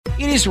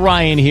It is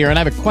Ryan here, and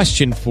I have a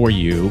question for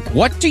you.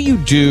 What do you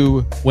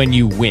do when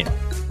you win?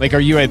 Like, are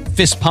you a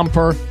fist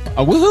pumper,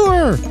 a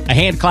woohooer, a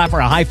hand clapper,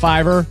 a high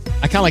fiver?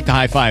 I kind of like the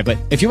high five, but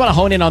if you want to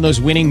hone in on those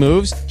winning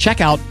moves,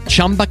 check out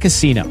Chumba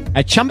Casino.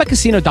 At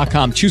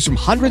ChumbaCasino.com, choose from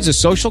hundreds of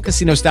social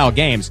casino-style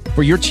games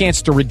for your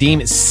chance to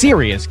redeem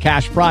serious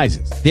cash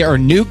prizes. There are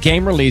new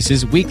game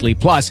releases weekly,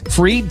 plus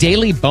free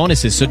daily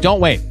bonuses. So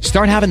don't wait.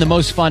 Start having the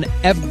most fun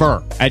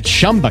ever at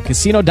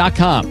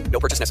ChumbaCasino.com.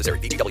 No purchase necessary.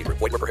 VGW Group.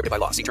 Void where prohibited by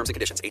law. See terms and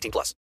conditions.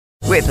 18+.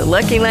 With the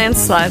Lucky Land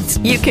Slots,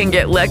 you can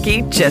get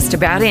lucky just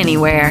about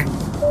anywhere.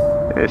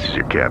 This is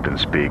your captain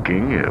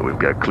speaking. We've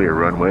got clear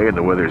runway and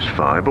the weather's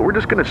fine, but we're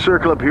just going to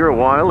circle up here a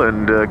while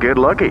and get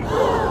lucky.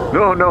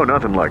 No,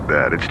 nothing like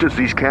that. It's just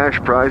these cash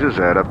prizes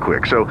add up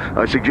quick. So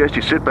I suggest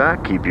you sit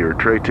back, keep your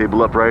tray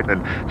table upright,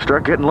 and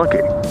start getting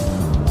lucky.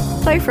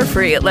 Play for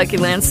free at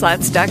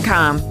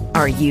LuckyLandSlots.com.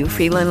 Are you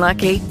feeling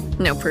lucky?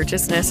 No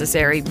purchase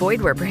necessary.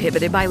 Void where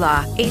prohibited by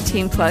law.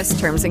 18+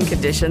 terms and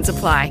conditions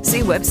apply.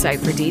 See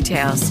website for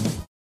details.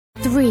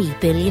 3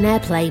 billionaire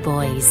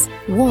playboys.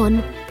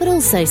 1, but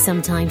also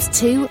sometimes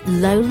 2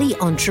 lowly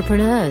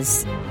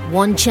entrepreneurs.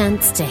 One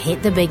chance to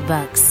hit the big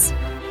bucks.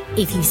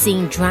 If you've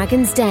seen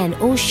Dragon's Den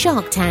or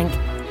Shark Tank,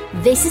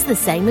 this is the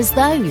same as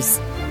those,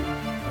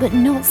 but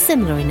not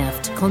similar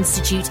enough to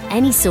constitute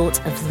any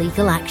sort of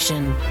legal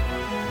action.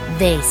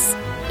 This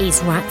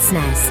is Rat's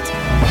Nest.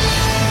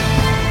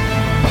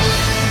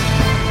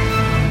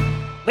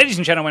 Ladies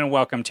and gentlemen,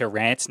 welcome to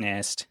Rat's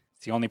Nest.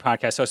 It's the only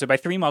podcast hosted by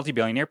 3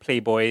 multi-billionaire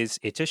playboys.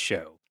 It's a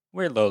show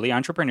where lowly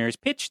entrepreneurs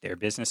pitch their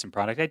business and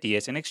product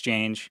ideas in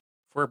exchange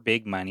for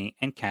big money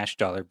and cash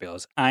dollar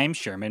bills. I'm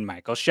Sherman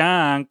Michael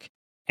Shank,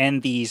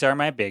 and these are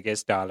my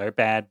biggest dollar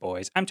bad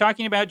boys. I'm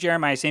talking about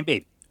Jeremiah St.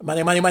 Baby.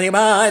 Money, money, money,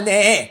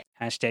 money.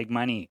 Hashtag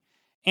money.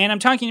 And I'm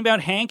talking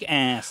about Hank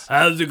Ass.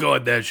 How's it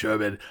going there,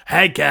 Sherman?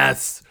 Hank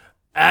Ass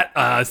at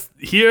us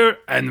here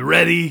and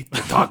ready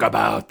to talk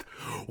about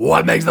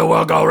what makes the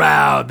world go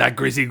round. That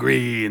greasy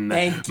green.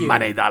 Thank you.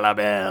 Money dollar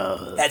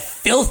bill. That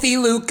filthy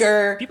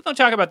lucre. People don't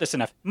talk about this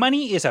enough.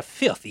 Money is a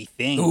filthy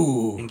thing.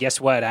 Ooh. And guess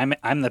what?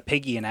 I'm the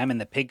piggy and I'm in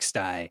the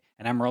pigsty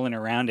and I'm rolling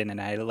around in it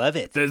and I love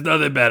it. There's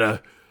nothing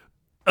better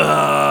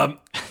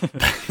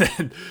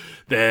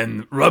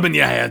than rubbing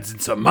your hands in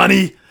some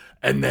money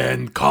and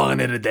then calling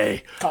it a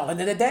day. Calling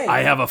it a day.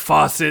 I have a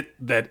faucet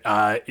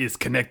that is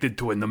connected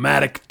to a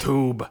pneumatic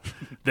tube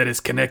that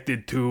is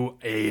connected to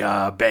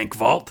a bank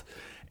vault.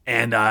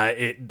 And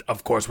it,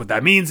 of course, what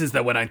that means is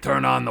that when I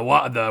turn on the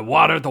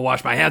water to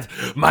wash my hands,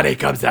 money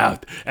comes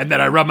out. And then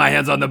I rub my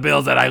hands on the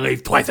bills and I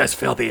leave twice as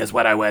filthy as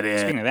when I went in.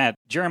 Speaking of that,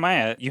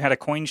 Jeremiah, you had a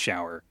coin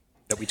shower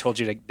that we told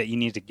you that you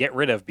needed to get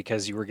rid of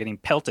because you were getting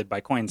pelted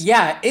by coins.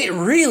 Yeah, it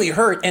really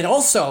hurt. And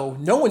also,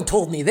 no one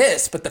told me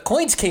this, but the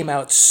coins came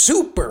out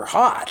super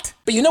hot.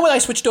 But you know what I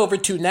switched over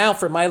to now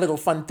for my little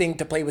fun thing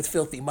to play with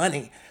filthy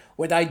money?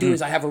 What I do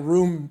is I have a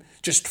room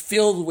just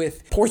filled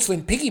with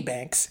porcelain piggy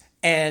banks.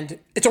 And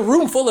it's a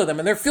room full of them,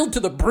 and they're filled to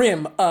the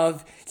brim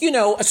of,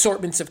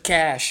 assortments of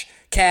cash,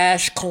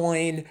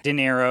 coin.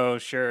 Dinero,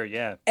 sure,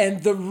 yeah.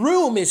 And the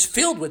room is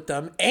filled with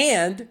them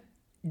and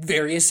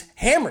various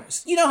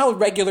hammers. You know how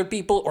regular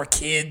people or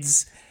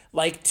kids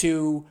like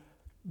to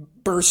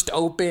burst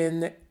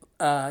open,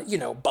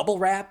 bubble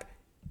wrap?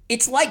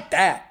 It's like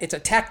that. It's a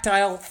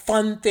tactile,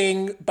 fun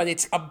thing, but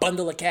it's a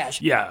bundle of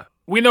cash. Yeah.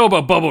 We know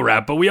about bubble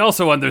wrap, but we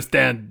also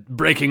understand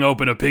breaking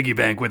open a piggy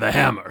bank with a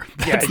hammer.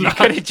 Yeah, you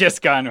could have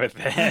just gone with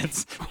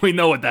that. We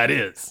know what that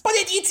is. But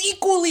it's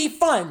equally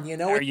fun,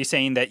 Are you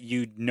saying that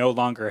you no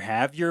longer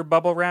have your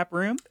bubble wrap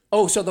room?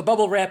 Oh, so the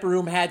bubble wrap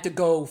room had to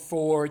go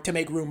to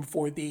make room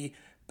for the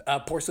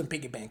porcelain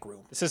piggy bank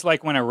room. This is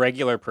like when a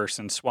regular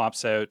person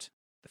swaps out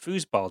the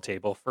foosball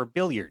table for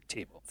billiard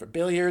table. For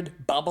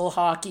billiard, bubble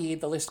hockey,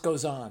 the list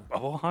goes on.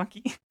 Bubble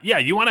hockey? Yeah,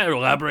 you want to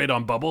elaborate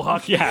on bubble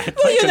hockey? Yeah.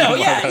 Well,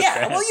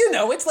 yeah.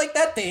 Well, it's like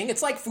that thing.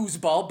 It's like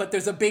foosball, but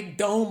there's a big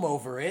dome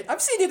over it.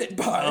 I've seen it at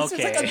bars.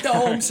 Okay. It's like a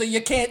dome, so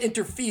you can't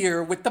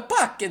interfere with the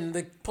puck and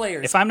the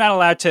players. If I'm not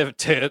allowed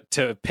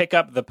to pick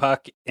up the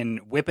puck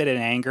and whip it in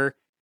anger,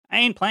 I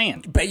ain't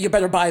playing. But you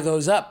better buy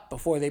those up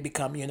before they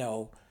become,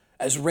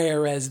 as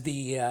rare as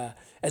the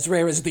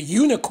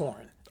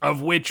unicorn. Of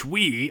which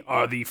we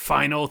are the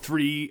final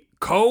 3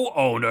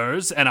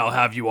 co-owners, and I'll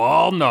have you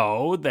all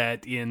know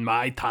that in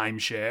my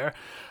timeshare,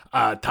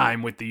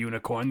 time with the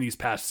unicorn these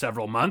past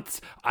several months,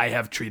 I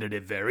have treated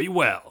it very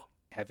well.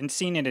 Haven't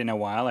seen it in a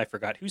while. I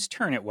forgot whose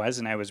turn it was,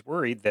 and I was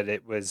worried that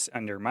it was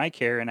under my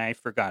care, and I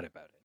forgot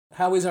about it.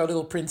 How is our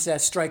little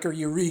princess striker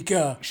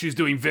Eureka? She's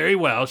doing very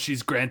well.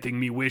 She's granting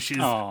me wishes,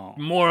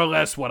 more or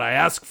less what I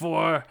ask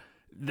for.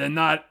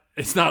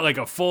 It's not like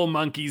a full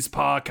monkey's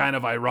paw kind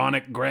of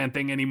ironic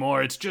granting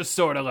anymore. It's just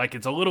sort of like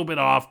it's a little bit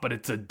off, but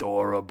it's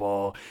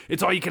adorable.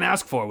 It's all you can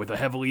ask for with a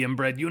heavily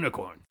inbred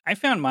unicorn. I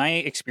found my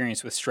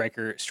experience with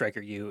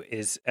Striker U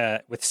is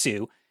with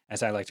Sue,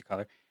 as I like to call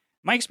her.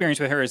 My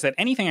experience with her is that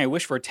anything I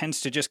wish for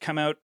tends to just come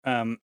out.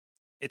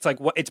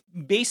 It's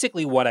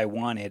basically what I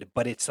wanted,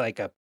 but it's like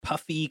a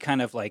puffy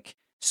kind of like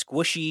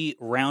squishy,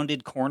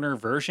 rounded corner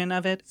version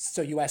of it.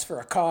 So you ask for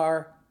a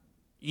car.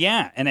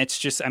 Yeah, and it's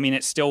just, I mean,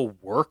 it still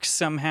works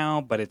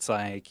somehow, but it's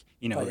like,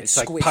 you know, But it's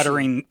it's like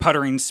squishy.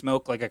 puttering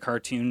smoke like a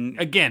cartoon.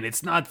 Again,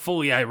 it's not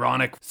fully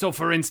ironic. So,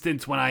 for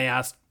instance, when I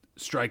asked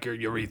Striker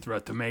Urethra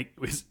to make,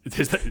 is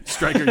that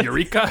Striker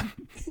Eureka?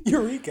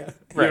 Eureka.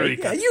 Right.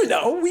 Eureka. Yeah, you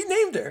know, we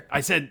named her.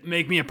 I said,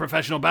 make me a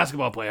professional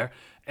basketball player.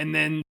 And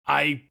then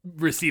I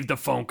received a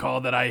phone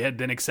call that I had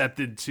been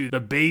accepted to the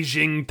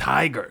Beijing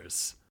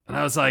Tigers. And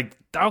I was like,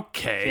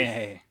 okay,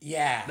 Okay.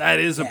 Yeah. that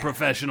is a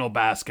professional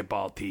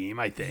basketball team,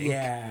 I think.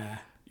 Yeah.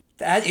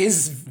 That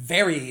is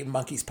very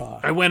monkey's paw.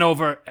 I went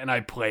over and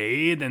I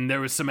played, and there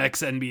was some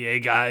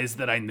ex-NBA guys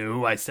that I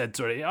knew. I said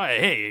sort of, oh,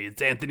 hey,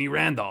 it's Anthony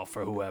Randolph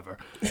or whoever.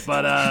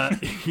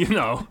 But, you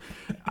know,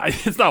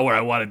 it's not where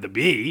I wanted to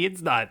be.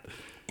 It's not,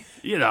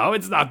 you know,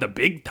 it's not the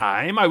big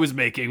time. I was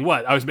making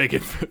what? I was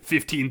making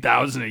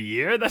 $15,000 a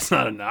year? That's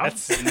not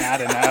enough. That's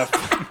not enough.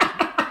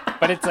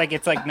 But it's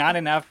like not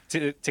enough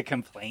to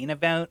complain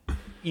about,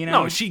 you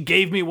know? No, she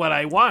gave me what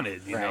I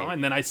wanted, you know? Right.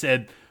 And then I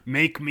said,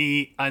 make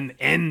me an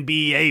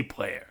NBA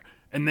player.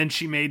 And then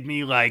she made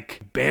me, like,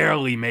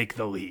 barely make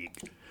the league.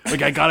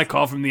 Like, I got a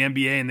call from the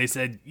NBA, and they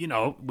said, you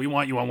know, we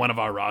want you on one of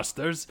our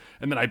rosters.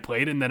 And then I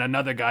played, and then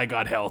another guy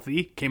got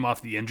healthy, came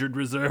off the injured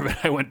reserve, and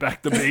I went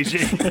back to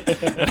Beijing.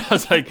 And I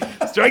was like,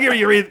 Striker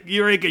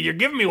Eureka, you're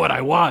giving me what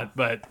I want,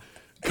 but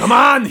come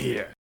on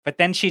here. But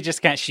then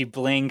she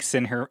blinks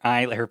and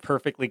her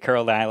perfectly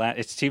curled eyelash.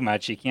 It's too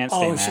much. You can't stay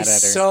Oh, mad at her.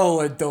 she's so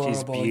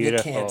adorable. You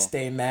beautiful. can't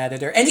stay mad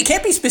at her. And you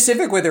can't be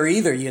specific with her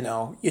either, you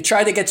know. You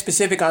try to get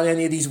specific on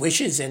any of these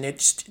wishes, and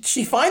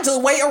she finds a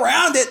way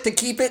around it to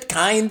keep it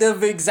kind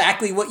of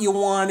exactly what you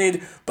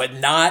wanted, but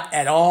not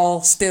at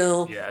all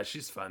still. Yeah,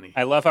 she's funny.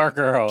 I love our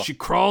girl. She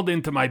crawled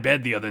into my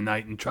bed the other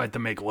night and tried to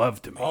make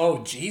love to me.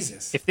 Oh,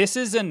 Jesus. If this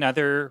is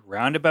another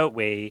roundabout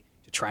way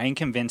to try and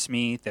convince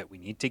me that we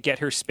need to get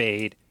her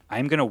spayed,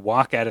 I'm going to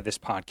walk out of this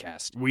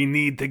podcast. We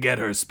need to get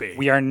her spayed.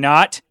 We are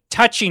not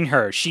touching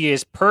her. She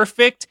is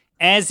perfect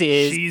as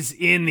is. She's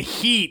in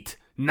heat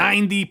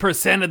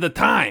 90% of the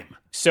time.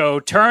 So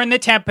turn the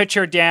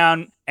temperature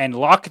down and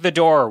lock the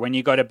door when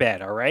you go to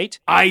bed, all right?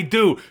 I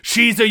do.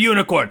 She's a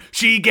unicorn.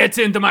 She gets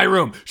into my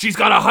room. She's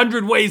got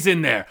 100 ways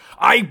in there.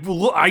 I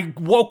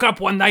woke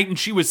up one night and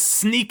she was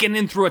sneaking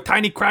in through a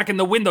tiny crack in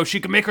the window. She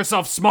can make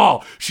herself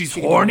small. She's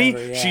horny.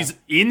 whatever, yeah. She's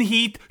in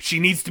heat. She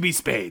needs to be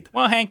spayed.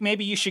 Well, Hank,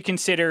 maybe you should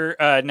consider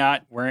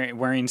not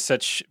wearing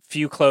such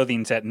few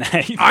clothings at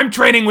night. I'm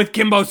training with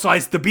Kimbo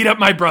Slice to beat up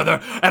my brother,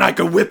 and I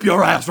could whip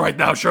your ass right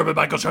now, Sherman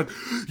Michael Shark.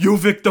 You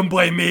victim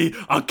blame me.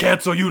 I'll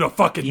cancel you to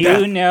fucking You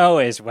death. know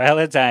as well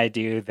as I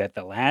do that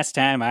the last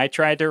time I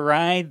tried to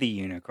ride the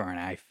unicorn,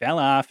 I fell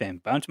off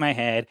and bumped my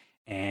head,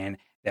 and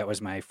that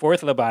was my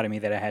fourth lobotomy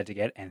that I had to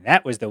get, and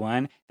that was the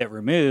one that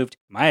removed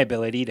my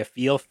ability to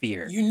feel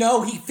fear. You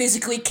know he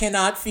physically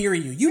cannot fear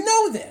you. You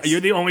know this.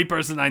 You're the only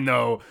person I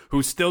know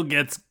who still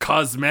gets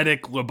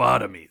cosmetic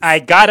lobotomies. I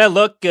gotta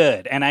look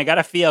good, and I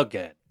gotta feel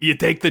good. You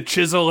take the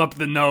chisel up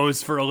the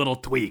nose for a little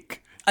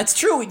tweak. That's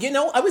true. You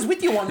know, I was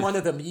with you on one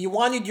of them. You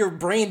wanted your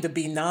brain to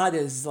be not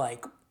as,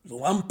 like,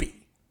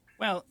 lumpy.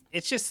 Well,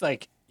 it's just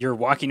like you're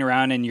walking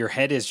around and your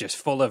head is just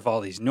full of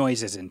all these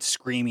noises and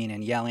screaming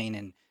and yelling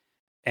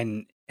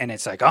and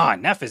it's like, oh,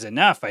 enough is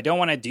enough. I don't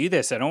want to do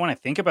this. I don't want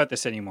to think about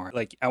this anymore.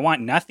 Like, I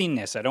want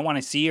nothingness. I don't want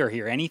to see or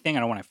hear anything. I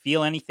don't want to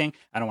feel anything.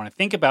 I don't want to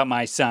think about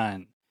my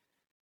son.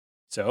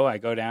 So I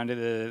go down to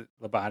the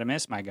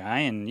lobotomist, my guy,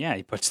 and yeah,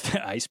 he puts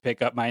the ice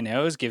pick up my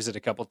nose, gives it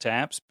a couple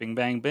taps, bing,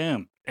 bang,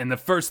 boom. And the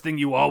first thing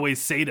you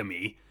always say to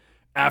me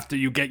after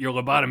you get your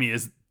lobotomy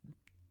is,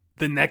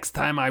 the next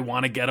time I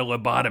want to get a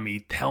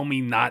lobotomy, tell me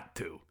not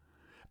to.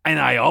 And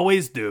I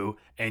always do,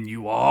 and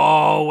you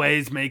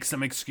always make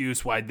some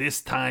excuse why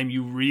this time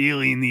you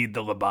really need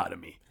the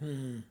lobotomy.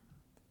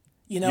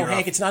 You know,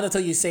 Hank, it's not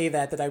until you say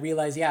that I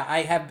realize, yeah,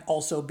 I have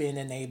also been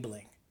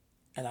enabling.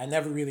 And I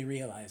never really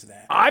realized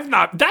that.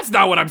 That's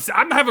not what I'm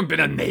saying. I haven't been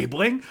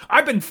enabling.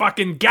 I've been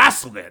fucking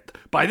gaslit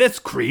by this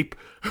creep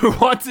who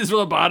wants his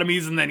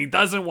lobotomies and then he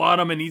doesn't want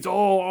them and he's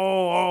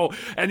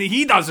and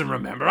he doesn't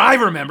remember. I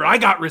remember. I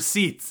got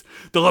receipts.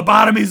 The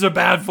lobotomies are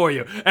bad for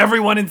you.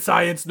 Everyone in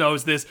science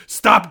knows this.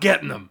 Stop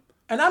getting them.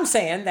 And I'm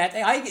saying that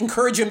I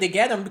encourage him to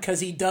get them because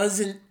he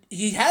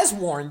has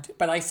warned,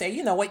 but I say,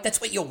 you know what,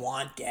 that's what you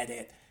want, get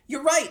it.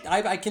 You're right.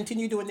 I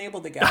continue to enable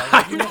the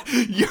guy. You know,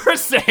 You're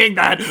saying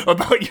that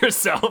about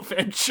yourself,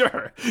 and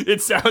sure,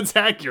 it sounds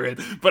accurate,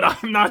 but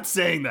I'm not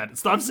saying that.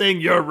 Stop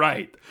saying you're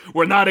right.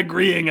 We're not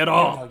agreeing at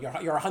all. no,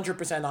 you're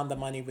 100% on the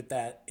money with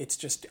that. It's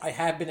just, I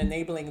have been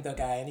enabling the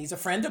guy, and he's a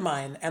friend of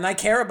mine, and I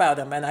care about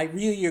him, and I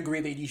really agree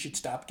that you should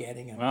stop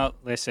getting him. Well,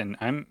 listen,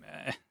 I'm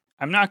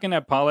not going to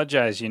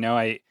apologize. You know,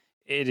 it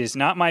is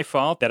not my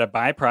fault that a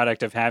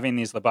byproduct of having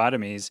these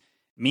lobotomies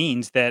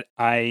means that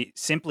I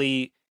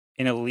simply,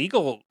 in a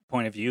legal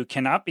point of view,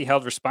 cannot be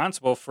held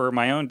responsible for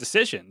my own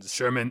decisions.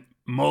 Sherman,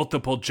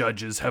 multiple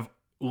judges have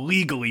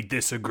legally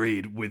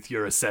disagreed with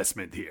your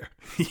assessment here.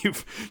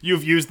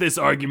 You've used this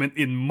argument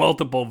in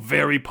multiple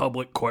very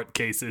public court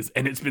cases,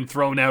 and it's been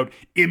thrown out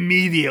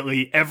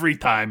immediately every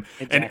time.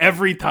 Exactly. And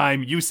every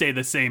time you say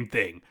the same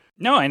thing.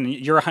 No, and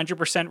you're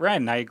 100% right,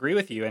 and I agree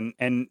with you,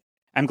 and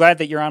I'm glad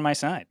that you're on my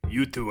side.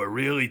 You two are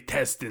really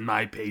testing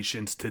my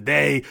patience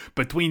today.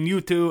 Between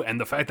you two and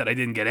the fact that I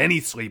didn't get any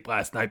sleep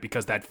last night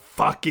because that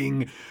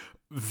fucking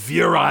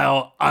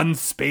virile,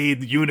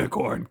 unspayed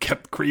unicorn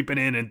kept creeping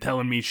in and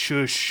telling me,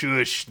 shush,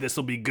 shush,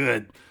 this'll be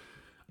good.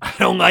 I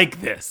don't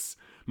like this.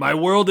 My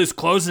world is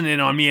closing in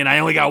on me, and I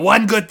only got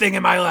one good thing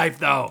in my life,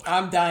 though.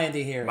 I'm dying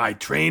to hear it. My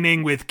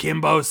training with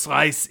Kimbo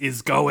Slice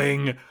is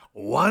going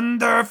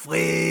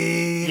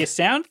wonderfully. You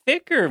sound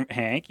thicker,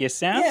 Hank. You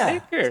sound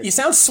thicker. You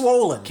sound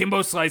swollen.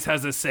 Kimbo Slice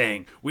has a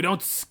saying, we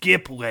don't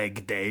skip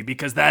leg day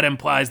because that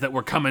implies that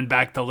we're coming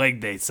back to leg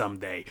day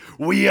someday.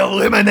 We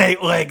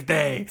eliminate leg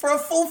day. For a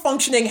full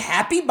functioning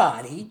happy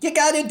body, you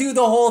gotta do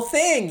the whole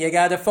thing. You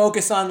gotta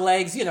focus on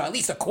legs, at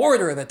least a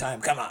quarter of the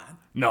time. Come on.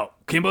 No,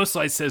 Kimbo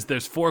Slice says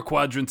there's 4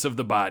 quadrants of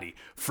the body.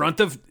 Front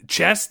of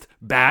chest,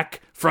 back,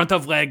 front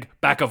of leg,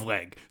 back of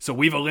leg. So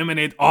we've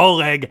eliminated all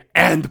leg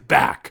and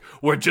back.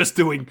 We're just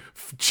doing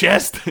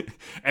chest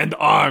and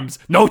arms,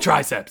 no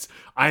triceps.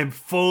 I'm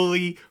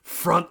fully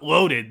front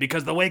loaded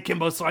because the way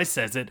Kimbo Slice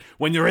says it,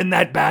 when you're in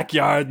that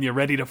backyard and you're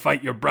ready to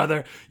fight your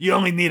brother, you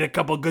only need a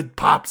couple good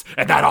pops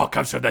and that all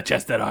comes from the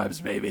chest and arms,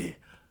 baby.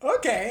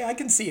 Okay, I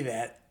can see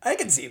that.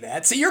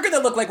 So you're gonna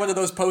look like one of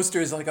those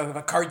posters like of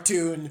a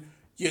cartoon,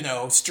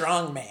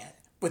 strong man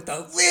with the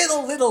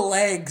little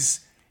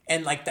legs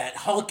and like that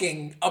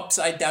hulking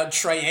upside down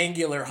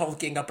triangular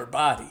hulking upper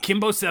body.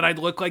 Kimbo said I'd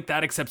look like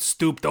that except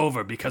stooped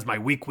over because my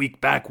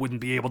weak back wouldn't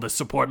be able to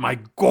support my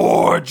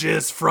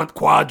gorgeous front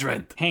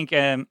quadrant. Hank,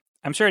 I'm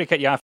sorry to cut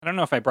you off. I don't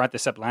know if I brought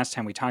this up last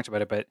time we talked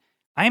about it, but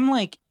I'm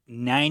like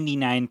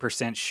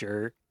 99%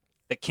 sure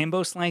that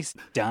Kimbo Slice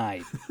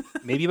died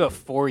maybe about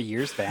 4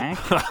 years back.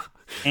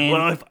 And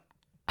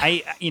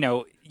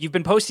well, you've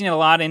been posting it a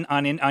lot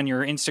on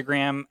your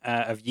Instagram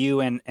of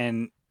you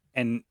and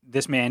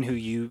this man who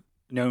you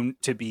known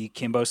to be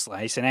Kimbo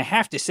Slice, and I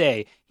have to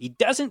say he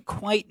doesn't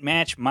quite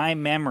match my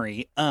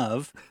memory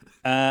of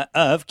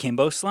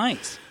Kimbo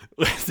Slice.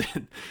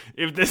 Listen,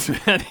 if this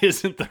man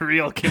isn't the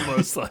real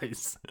Kimbo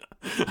Slice,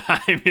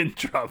 I'm in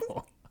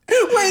trouble.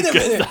 Wait a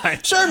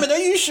minute, Sherman, are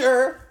you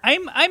sure?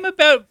 I'm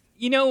about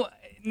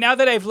now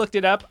that I've looked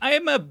it up, I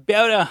am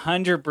about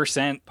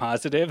 100%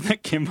 positive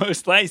that Kimbo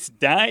Slice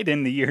died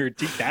in the year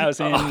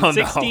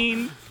 2016.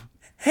 Oh, no.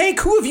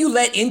 Hank, who have you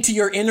let into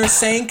your inner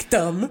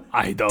sanctum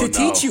to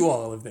teach you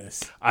all of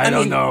this? I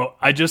don't know.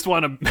 I just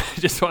want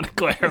to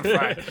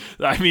clarify.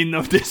 I mean,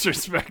 no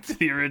disrespect to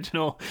the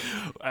original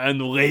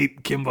and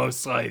late Kimbo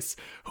Slice.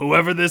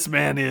 Whoever this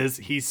man is,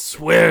 he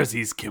swears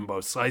he's Kimbo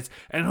Slice.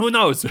 And who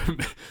knows?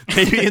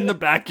 Maybe in the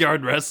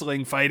backyard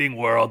wrestling fighting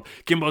world,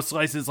 Kimbo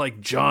Slice is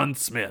like John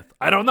Smith.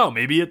 I don't know.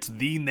 Maybe it's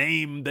the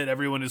name that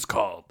everyone is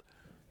called.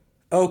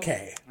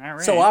 Okay. All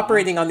right. So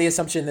operating on the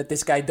assumption that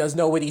this guy does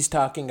know what he's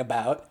talking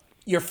about,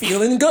 you're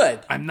feeling good.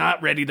 I'm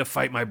not ready to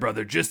fight my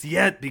brother just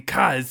yet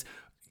because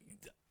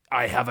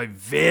I have a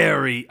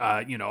very,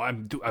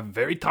 I'm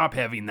very top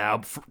heavy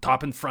now,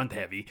 top and front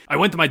heavy. I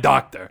went to my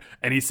doctor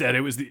and he said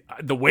it was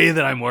the way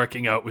that I'm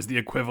working out was the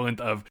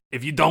equivalent of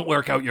if you don't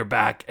work out your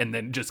back and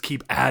then just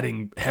keep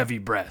adding heavy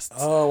breasts.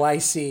 Oh, I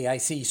see.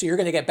 So you're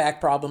going to get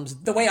back problems.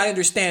 The way I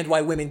understand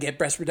why women get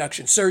breast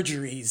reduction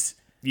surgeries.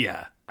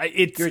 Yeah.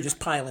 You're just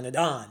piling it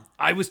on.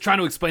 I was trying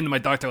to explain to my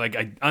doctor,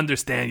 I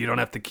understand you don't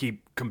have to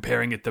keep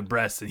comparing it to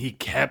breasts, and he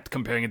kept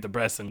comparing it to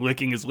breasts and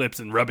licking his lips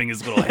and rubbing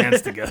his little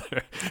hands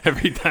together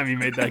every time he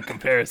made that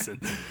comparison.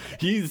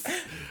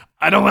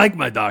 I don't like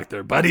my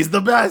doctor, but he's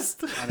the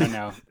best. I don't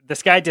know.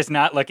 This guy does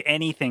not look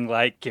anything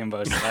like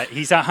Kimbo Slice.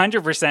 He's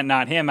 100%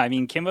 not him. I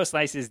mean, Kimbo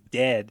Slice is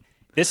dead.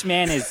 This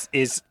man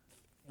is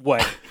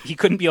what? He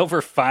couldn't be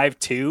over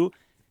 5'2".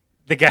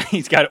 The guy,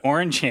 he's got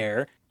orange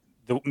hair.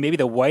 Maybe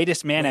the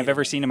whitest man I've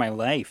ever seen in my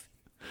life.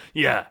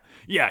 Yeah,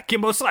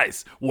 Kimbo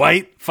Slice.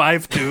 White,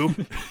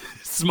 5'2",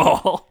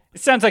 small.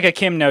 It sounds like a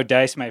Kim No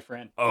Dice, my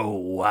friend. Oh,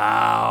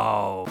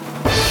 wow.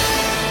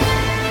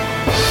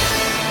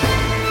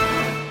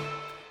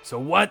 So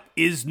what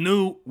is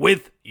new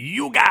with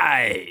you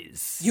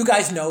guys? You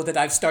guys know that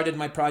I've started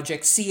my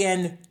project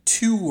CN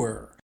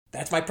Tour.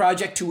 That's my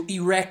project to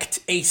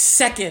erect a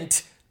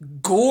second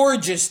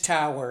gorgeous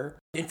tower.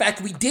 In fact,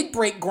 we did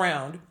break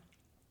ground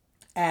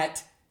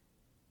at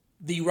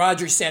the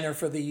Rogers Center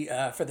for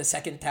the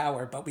second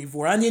tower, but we've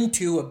run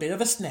into a bit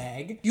of a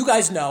snag. You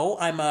guys know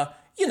I'm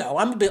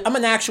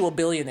an actual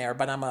billionaire,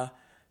 but I'm a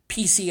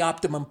PC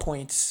Optimum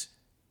Points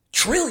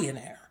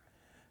trillionaire.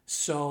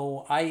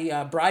 So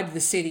I bribed the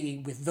city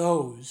with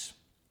those,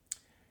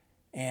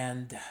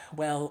 and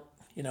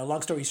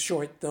long story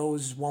short,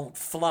 those won't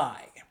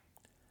fly.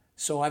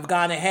 So I've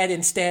gone ahead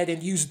instead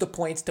and used the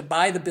points to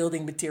buy the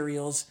building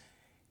materials,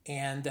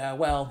 and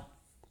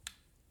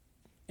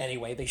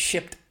anyway, they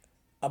shipped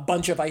a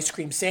bunch of ice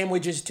cream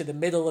sandwiches to the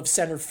middle of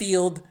center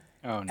field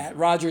at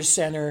Rogers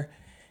Center.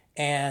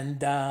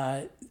 And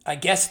I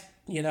guess,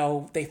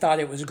 they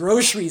thought it was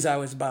groceries I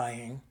was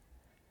buying.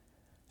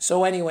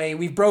 So anyway,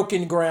 we've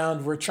broken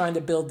ground. We're trying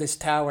to build this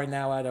tower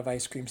now out of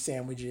ice cream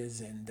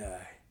sandwiches. And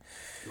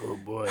oh,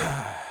 boy.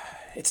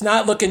 It's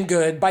not looking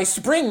good. By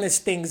spring, this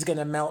thing's going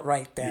to melt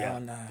right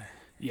down.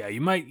 Yeah,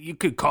 you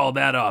could call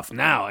that off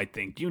now, I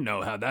think. You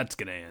know how that's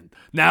going to end.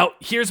 Now,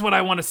 here's what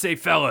I want to say,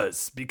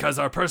 fellas, because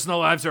our personal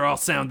lives are all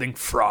sounding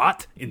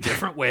fraught in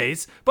different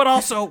ways, but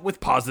also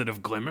with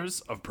positive glimmers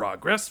of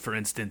progress. For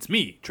instance,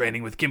 me,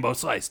 training with Kimbo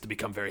Slice to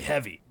become very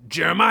heavy.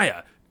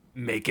 Jeremiah,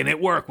 making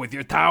it work with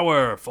your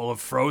tower full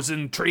of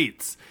frozen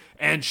treats.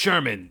 And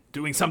Sherman,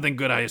 doing something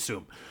good, I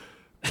assume.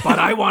 But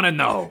I want to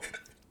know,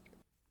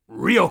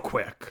 real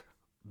quick,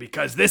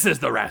 because this is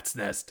the Rat's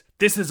Nest.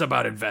 This is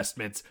about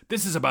investments.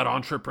 This is about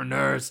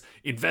entrepreneurs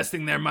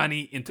investing their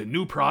money into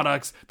new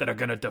products that are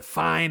going to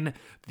define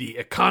the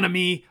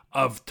economy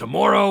of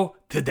tomorrow,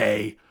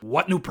 today.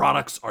 What new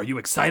products are you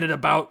excited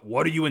about?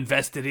 What are you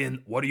invested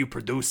in? What are you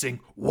producing?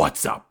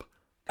 What's up?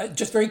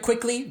 Just very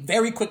quickly,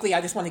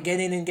 I just want to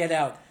get in and get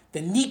out. The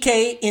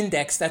Nikkei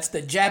index, that's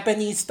the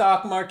Japanese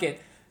stock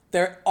market.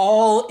 It's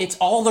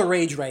all the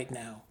rage right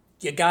now.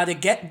 You got to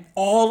get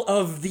all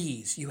of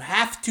these. You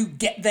have to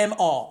get them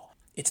all.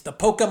 It's the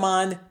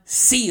Pokemon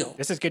Seal.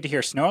 This is good to hear.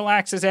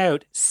 Snorlax is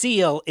out.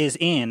 Seal is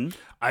in.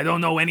 I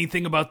don't know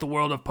anything about the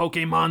world of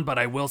Pokemon, but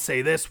I will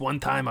say this. One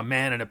time a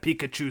man in a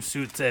Pikachu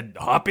suit said,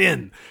 hop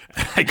in.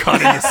 I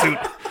got in the suit.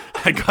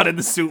 I got in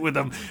the suit with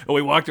him, and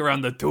we walked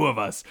around, the two of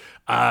us.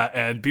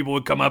 And people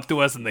would come up to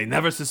us, and they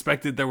never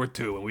suspected there were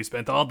two. And we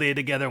spent all day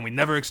together, and we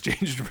never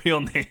exchanged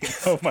real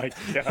names. Oh, my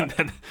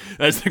God.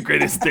 That's the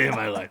greatest day of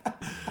my life.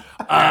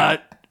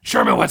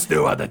 Sherman, what's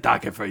new on the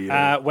docket for you?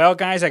 Well,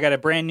 guys, I got a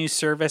brand new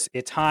service.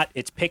 It's hot.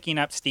 It's picking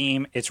up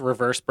steam. It's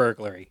reverse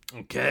burglary.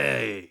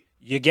 Okay.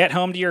 You get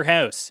home to your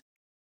house.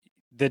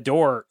 The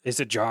door is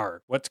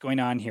ajar. What's going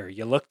on here?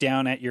 You look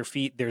down at your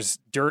feet. There's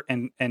dirt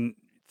and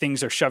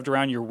things are shoved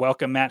around. Your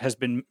welcome mat has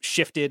been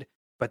shifted,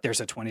 but there's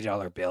a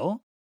 $20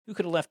 bill. Who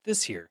could have left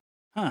this here?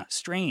 Huh,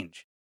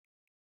 strange.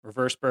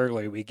 Reverse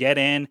burglary. We get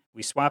in,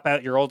 we swap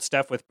out your old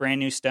stuff with brand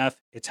new stuff.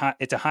 It's hot.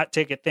 It's a hot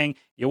ticket thing.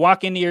 You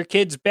walk into your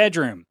kid's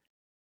bedroom.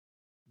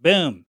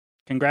 Boom.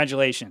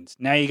 Congratulations.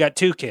 Now you got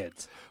two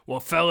kids. Well,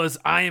 fellas,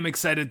 I am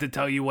excited to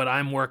tell you what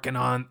I'm working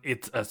on.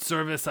 It's a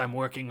service I'm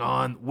working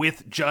on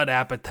with Judd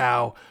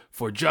Apatow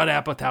for Judd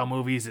Apatow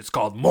movies. It's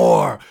called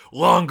More,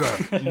 Longer,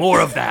 More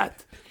of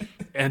That.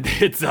 And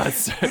it's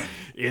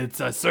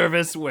a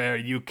service where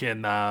you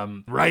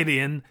can write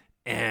in,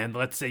 and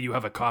let's say you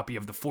have a copy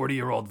of The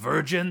 40-Year-Old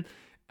Virgin,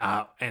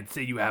 and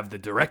say you have the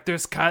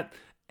director's cut,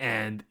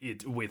 and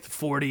it with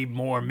 40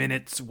 more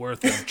minutes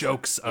worth of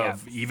jokes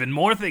of even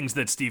more things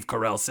that Steve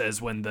Carell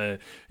says when the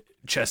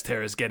chest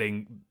hair is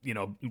getting,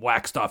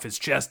 waxed off his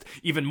chest.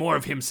 Even more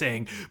of him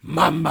saying,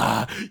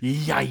 Mama,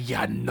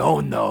 ya,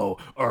 no,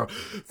 or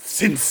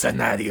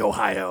Cincinnati,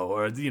 Ohio,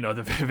 or,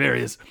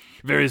 the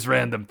various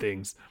random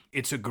things.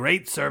 It's a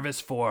great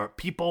service for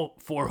people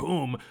for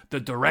whom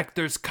the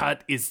director's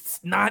cut is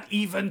not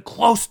even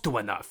close to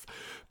enough.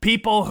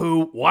 People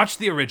who watch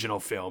the original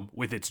film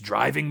with its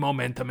driving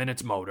momentum and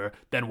its motor,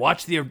 then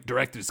watch the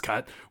director's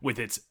cut with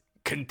its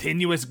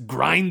continuous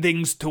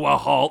grindings to a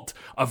halt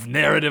of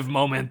narrative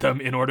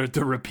momentum in order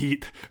to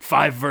repeat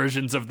 5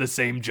 versions of the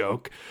same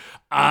joke.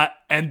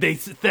 And they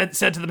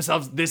said to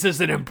themselves, this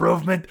is an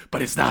improvement,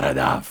 but it's not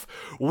enough.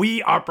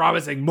 We are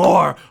promising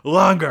more,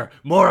 longer,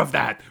 more of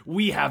that.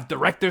 We have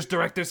director's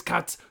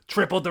cuts,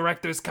 triple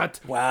director's cuts.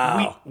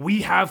 Wow.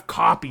 We have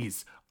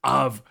copies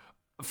of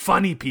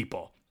Funny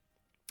People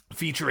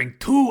featuring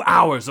 2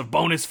 hours of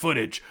bonus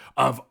footage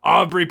of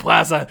Aubrey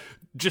Plaza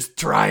just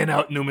trying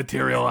out new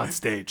material on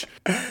stage.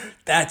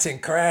 That's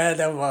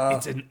incredible.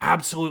 It's an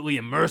absolutely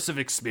immersive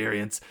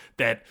experience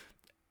that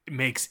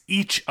makes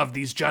each of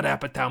these Judd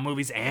Apatow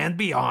movies and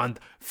beyond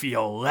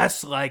feel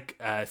less like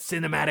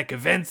cinematic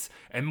events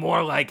and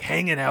more like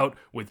hanging out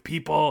with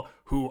people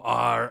who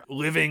are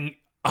living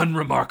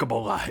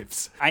unremarkable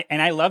lives.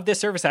 I love this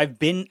service.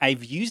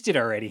 I've used it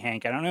already,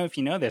 Hank. I don't know if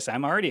you know this.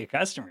 I'm already a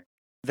customer.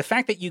 The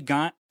fact that you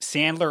got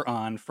Sandler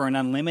on for an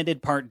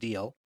unlimited part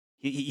deal,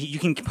 you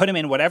can put him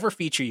in whatever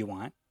feature you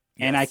want.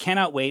 Yes. And I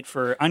cannot wait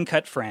for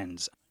Uncut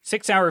Friends.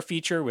 6-hour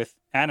feature with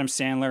Adam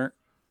Sandler,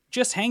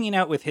 just hanging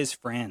out with his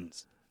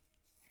friends.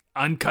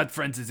 Uncut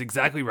Friends is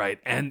exactly right.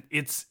 And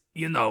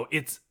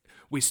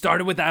we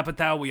started with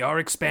Apatow. We are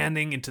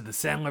expanding into the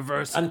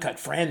Sandlerverse. Uncut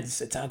Friends.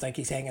 It sounds like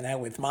he's hanging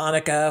out with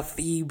Monica,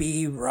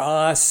 Phoebe,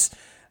 Ross,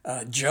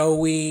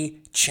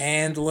 Joey,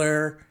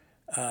 Chandler.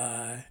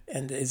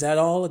 And is that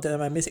all?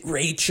 Am I missing?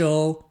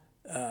 Rachel,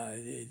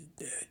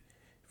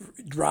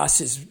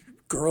 Ross's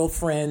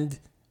girlfriend,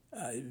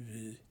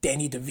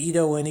 Danny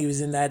DeVito when he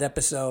was in that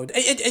episode.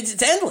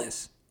 It's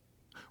endless.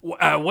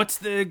 What's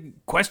the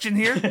question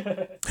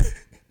here?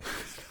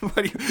 What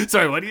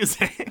are you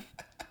saying?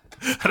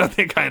 I don't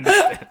think I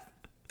understand.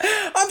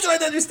 I'm trying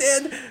to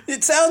understand.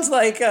 It sounds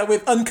like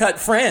with Uncut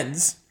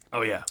Friends.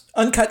 Oh, yeah.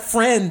 Uncut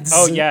Friends.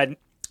 Oh, yeah.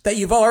 That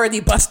you've already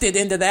busted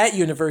into that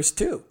universe,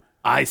 too.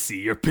 I see.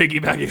 You're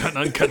piggybacking on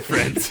Uncut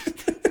Friends.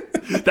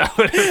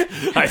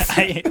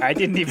 I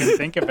didn't even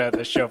think about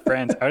the show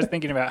Friends. I was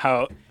thinking about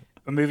how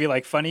a movie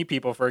like Funny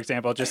People, for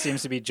example, just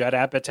seems to be Judd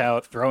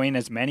Apatow throwing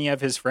as many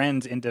of his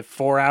friends into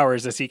 4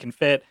 hours as he can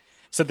fit.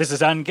 So this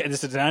is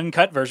an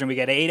uncut version. We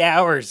get 8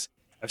 hours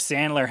of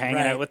Sandler hanging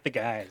Right. out with the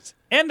guys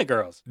and the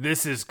girls.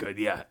 This is good,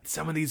 yeah.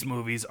 Some of these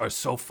movies are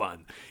so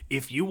fun.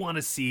 If you want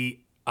to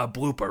see a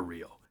blooper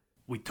reel,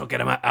 we took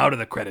them out of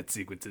the credit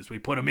sequences. We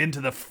put them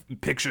into the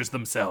pictures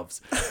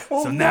themselves.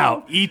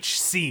 Now each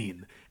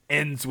scene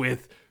ends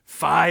with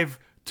 5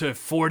 to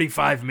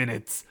 45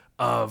 minutes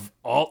of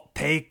alt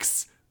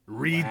takes,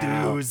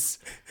 redos,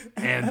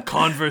 and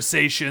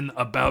conversation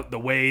about the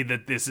way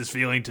that this is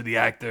feeling to the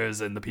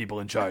actors and the people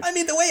in charge. I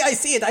mean, the way I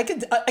see it, I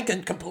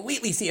can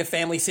completely see a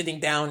family sitting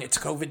down. It's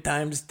COVID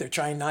times. They're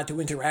trying not to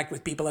interact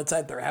with people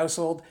outside their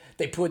household.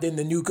 They put in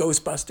the new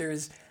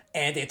Ghostbusters,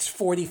 and it's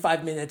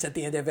 45 minutes at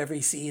the end of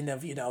every scene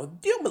of,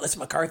 Melissa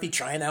McCarthy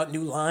trying out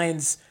new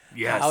lines.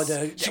 Yes. How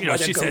to,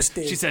 what a ghost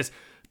is. She says,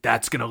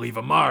 that's going to leave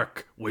a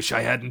mark. Wish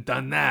I hadn't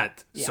done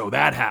that. Yeah. So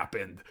that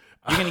happened.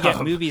 You're going to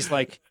get movies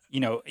like,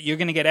 you're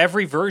going to get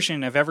every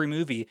version of every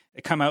movie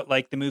that come out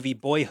like the movie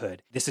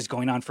Boyhood. This is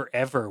going on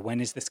forever.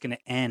 When is this going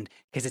to end?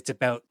 Because it's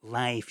about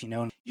life,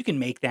 You can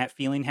make that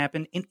feeling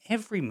happen in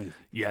every movie.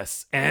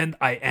 Yes, and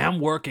I am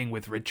working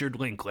with Richard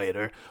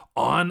Linklater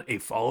on a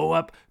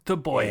follow-up to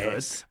Boyhood,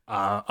 Yes.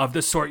 Of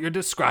the sort you're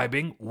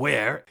describing,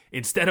 where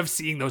instead of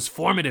seeing those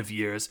formative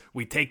years,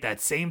 we take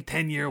that same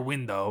 10-year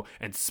window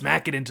and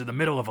smack it into the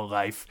middle of a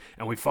life,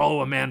 and we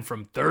follow a man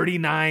from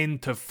 39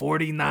 to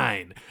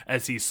 49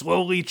 as he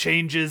slowly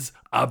changes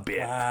a bit.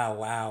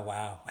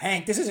 Wow.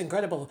 Hank, this is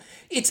incredible.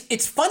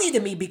 It's funny to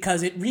me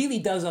because it really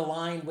does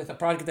align with a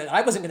product that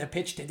I wasn't going to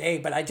pitch today,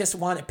 but I just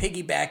want to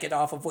piggyback it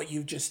off of what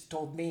you just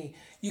told me.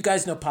 You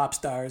guys know Pop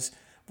Stars.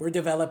 We're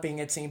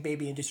developing at St.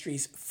 Baby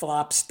Industries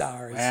Flop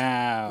Stars,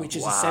 Wow. which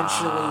is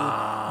essentially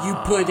you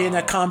put in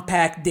a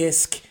compact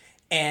disc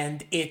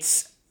and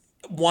it's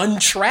one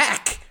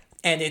track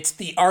and it's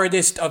the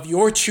artist of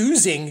your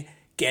choosing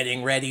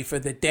getting ready for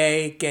the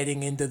day,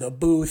 getting into the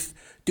booth,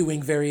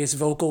 doing various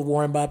vocal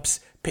warm-ups,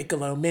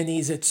 piccolo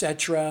minis,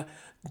 etc.,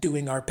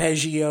 doing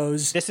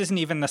arpeggios. This isn't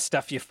even the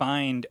stuff you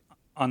find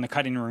on the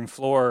cutting room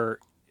floor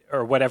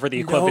or whatever the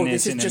equivalent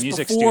this is in a just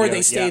music before studio.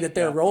 they say that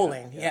they're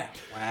rolling. Yeah.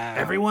 Wow.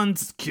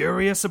 Everyone's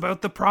curious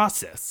about the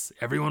process.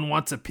 Everyone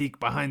wants a peek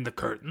behind the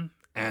curtain.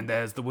 And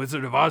as the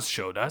Wizard of Oz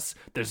showed us,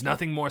 there's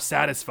nothing more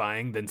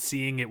satisfying than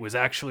seeing it was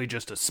actually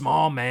just a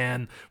small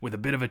man with a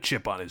bit of a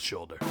chip on his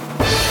shoulder.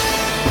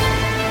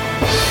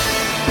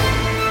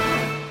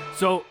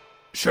 So,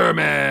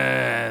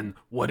 Sherman,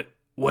 what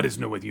is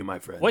new with you, my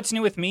friend? What's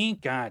new with me?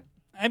 God,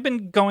 I've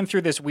been going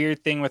through this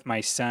weird thing with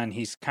my son.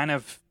 He's kind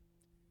of,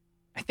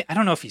 I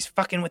don't know if he's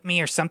fucking with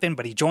me or something,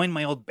 but he joined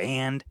my old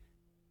band.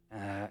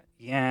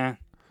 Yeah.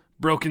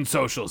 Broken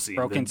Social Scene.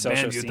 Broken the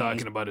Social band you're Scene.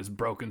 talking about is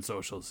Broken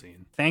Social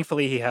Scene.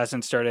 Thankfully, he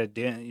hasn't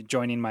started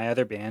joining my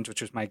other bands,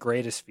 which was my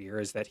greatest fear,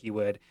 is that he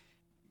would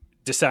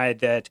decide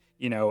that,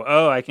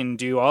 I can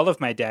do all of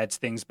my dad's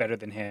things better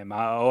than him.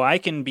 Oh, I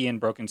can be in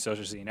Broken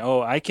Social Scene.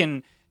 Oh, I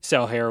can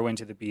sell heroin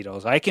to the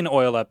Beatles. I can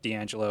oil up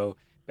D'Angelo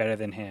better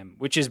than him,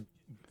 which is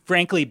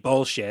frankly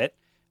bullshit.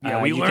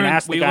 Yeah, we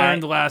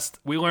learned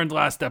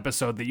last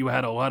episode that you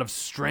had a lot of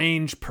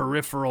strange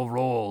peripheral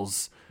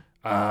roles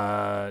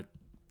to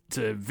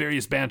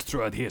various bands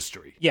throughout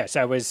history. Yes,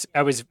 I was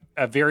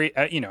a very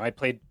I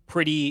played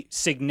pretty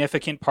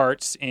significant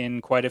parts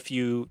in quite a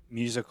few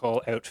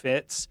musical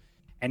outfits.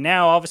 And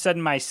now all of a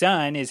sudden my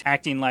son is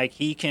acting like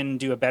he can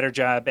do a better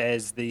job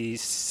as the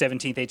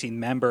 17th, 18th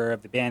member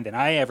of the band than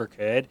I ever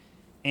could.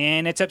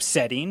 And it's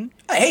upsetting.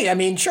 Hey, I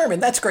mean, Sherman,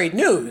 that's great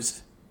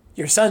news.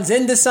 Your son's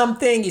into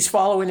something. He's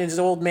following his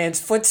old man's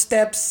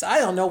footsteps. I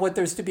don't know what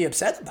there's to be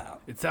upset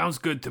about. It sounds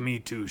good to me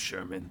too,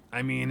 Sherman.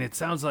 I mean, it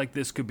sounds like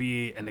this could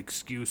be an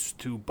excuse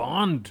to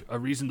bond, a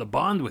reason to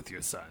bond with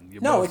your son.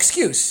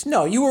 Excuse.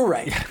 No, you were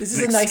right. This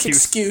is a nice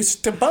excuse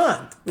to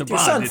bond with your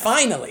son,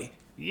 finally.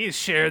 You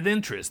shared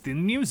interest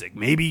in music.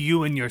 Maybe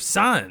you and your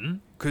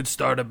son could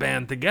start a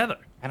band together.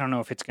 I don't know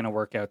if it's going to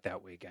work out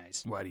that way,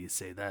 guys. Why do you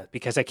say that?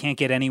 Because I can't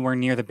get anywhere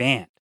near the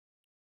band.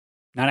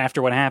 Not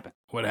after what happened.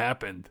 What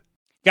happened?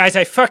 Guys,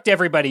 I fucked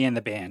everybody in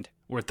the band.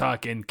 We're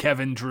talking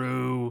Kevin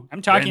Drew.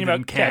 I'm talking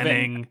Brendan about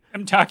Canning, Kevin.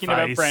 I'm talking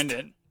Feist, about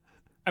Brendan.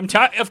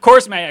 Of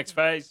course, my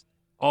ex-Feist.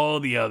 all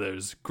the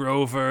others.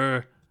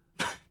 Grover,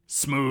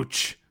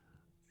 Smooch,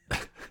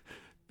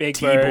 Big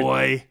Bird,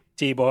 T-Boy.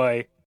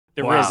 T-Boy,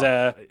 the Wow.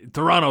 RZA.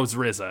 Toronto's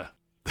RZA.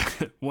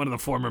 One of the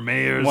former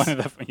mayors.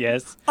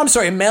 Yes. I'm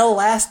sorry, Mel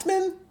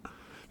Lastman?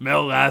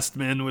 Mel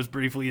Lastman was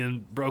briefly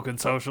in Broken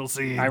Social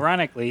Scene.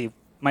 Ironically,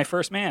 my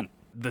first man.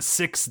 The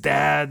sixth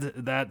dad,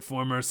 that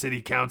former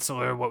city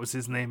councilor, what was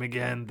his name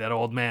again? That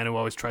old man who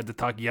always tried to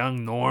talk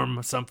young,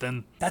 Norm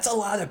something. That's a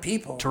lot of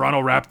people.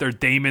 Toronto Raptor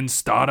Damon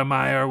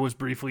Stoudemire was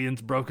briefly in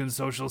Broken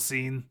Social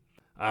Scene.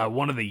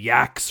 One of the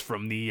yaks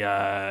from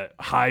the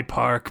High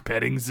Park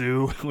petting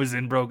zoo was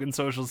in Broken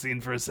Social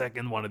Scene for a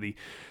second. One of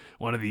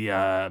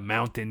the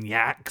mountain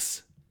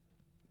yaks.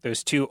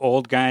 Those two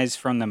old guys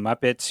from the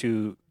Muppets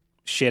who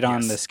shit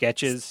on the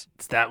sketches.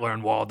 Statler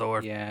and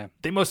Waldorf. Yeah.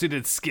 They mostly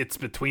did skits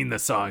between the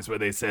songs where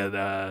they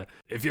said,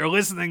 if you're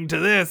listening to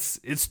this,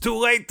 it's too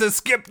late to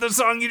skip the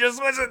song you just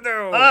listened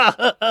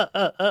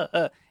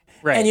to.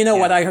 Right, And you know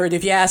yeah. what I heard?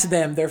 If you ask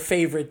them, their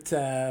favorite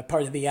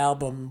part of the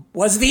album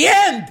was the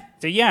end.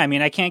 So yeah, I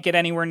mean, I can't get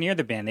anywhere near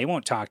the band. They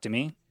won't talk to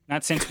me.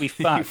 Not since we You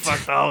fucked.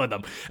 fucked all of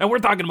them. And we're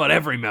talking about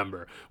every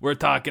member. We're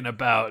talking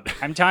about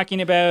I'm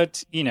talking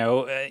about,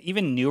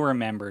 even newer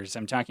members.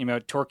 I'm talking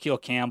about Torquil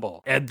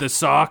Campbell. Ed the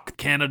Sock,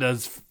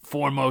 Canada's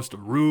foremost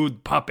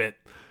rude puppet,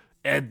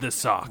 Ed the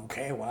Sock.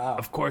 Okay, wow.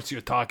 Of course,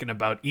 you're talking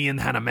about Ian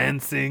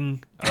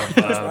Hannamansing of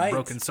right.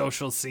 Broken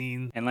Social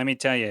Scene. And let me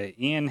tell you,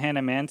 Ian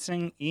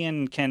Hannamansing,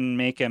 Ian can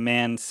make a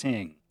man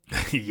sing.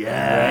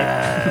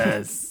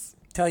 Yes.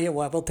 Tell you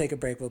what, we'll take a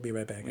break. We'll be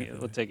right back.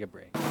 We'll take a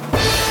break.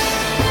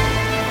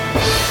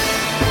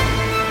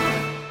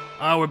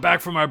 We're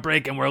back from our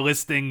break, and we're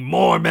listing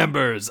more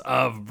members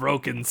of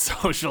Broken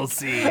Social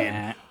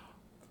Scene.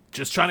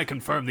 Just trying to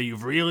confirm that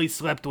you've really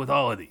slept with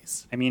all of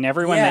these. I mean,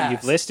 everyone that you've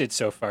Yes. listed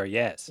so far,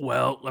 yes.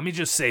 Well, let me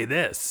just say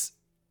this.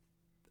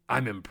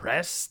 I'm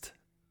impressed.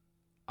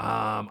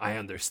 I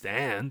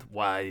understand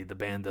why the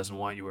band doesn't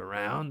want you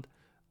around.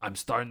 I'm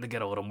starting to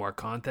get a little more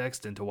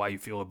context into why you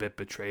feel a bit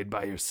betrayed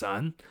by your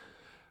son.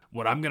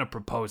 What I'm going to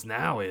propose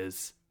now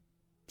is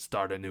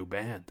start a new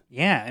band.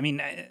 Yeah, I mean,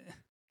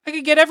 I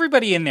could get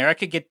everybody in there. I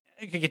could get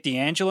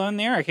D'Angelo in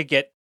there. I could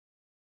get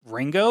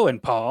Ringo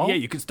and Paul. Yeah,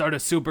 you could start a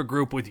super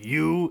group with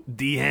you,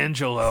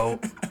 D'Angelo,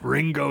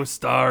 Ringo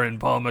Starr, and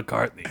Paul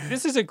McCartney.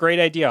 This is a great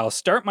idea. I'll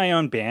start my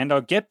own band.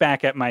 I'll get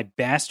back at my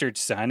bastard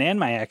son and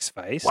my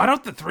ex-vice. Why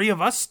don't the three of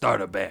us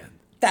start a band?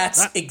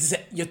 That's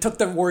you took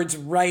the words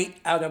right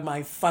out of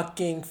my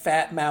fucking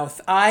fat mouth.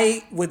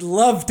 I would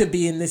love to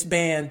be in this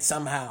band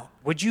somehow.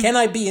 Would you? Can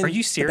I be in Are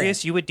you the serious?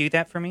 band? You would do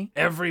that for me?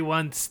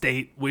 Everyone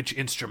state which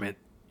instrument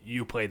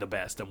you play the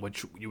best and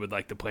which you would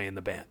like to play in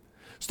the band.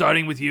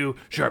 Starting with you,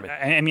 Sherman.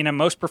 I mean, I'm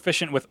most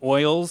proficient with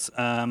oils.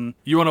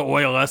 You want to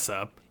oil us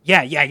up?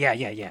 Yeah.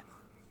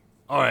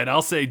 All right,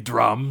 I'll say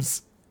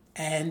drums.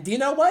 And you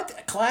know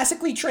what?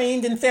 Classically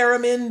trained in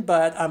theremin,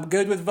 but I'm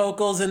good with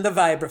vocals and the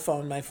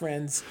vibraphone, my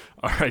friends.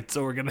 All right,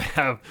 so we're going to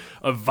have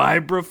a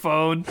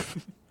vibraphone,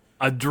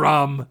 a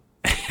drum,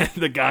 and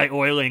the guy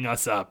oiling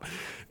us up.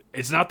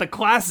 It's not the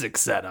classic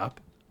setup,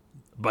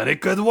 but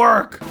it could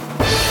work.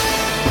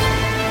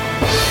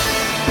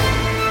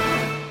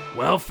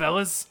 Well,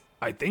 fellas,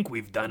 I think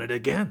we've done it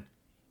again.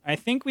 I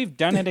think we've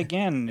done it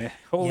again.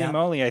 Holy Yeah.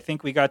 moly. I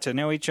think we got to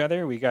know each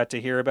other. We got to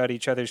hear about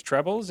each other's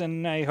troubles.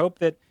 And I hope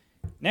that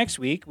next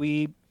week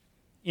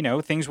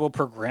things will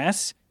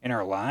progress in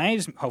our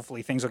lives.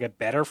 Hopefully things will get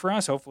better for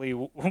us. Hopefully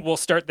we'll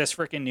start this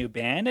freaking new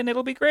band and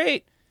it'll be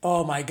great.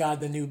 Oh my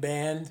God, the new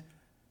band.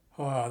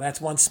 Oh, that's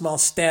one small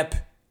step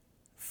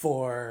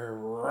for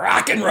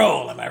rock and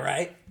roll, am I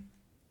right?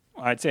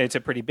 Well, I'd say it's a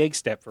pretty big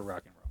step for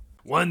rock and roll.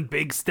 One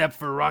big step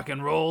for rock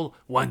and roll,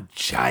 one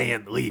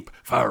giant leap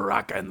for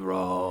rock and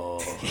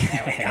roll.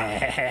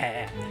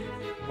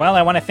 Well,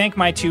 I want to thank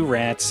my two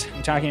rats.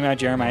 I'm talking about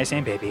Jeremiah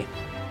St. Baby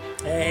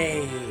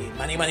Hey,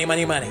 money, money,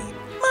 money, money.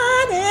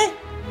 Money!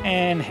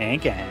 and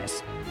Hank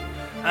Ass.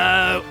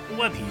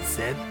 What he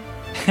said.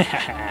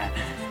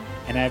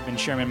 And I've been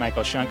Sherman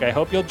Michael Shunk. I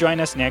hope you'll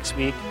join us next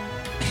week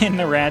in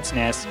the Rat's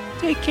Nest.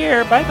 Take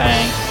care.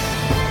 Bye-bye.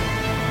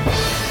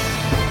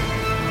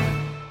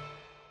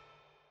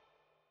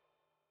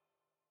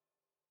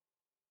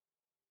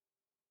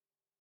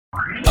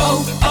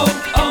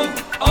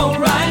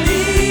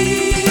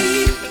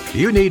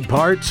 You need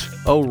parts?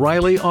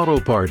 O'Reilly Auto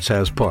Parts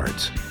has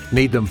parts.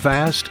 Need them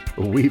fast?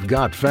 We've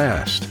got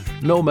fast.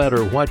 No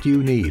matter what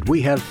you need,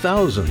 we have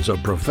thousands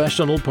of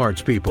professional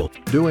parts people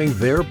doing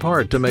their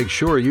part to make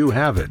sure you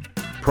have it.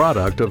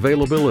 Product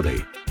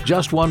availability.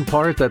 Just one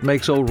part that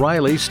makes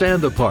O'Reilly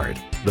stand apart.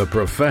 The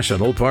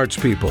professional parts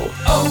people.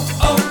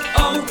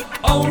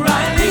 O'Reilly.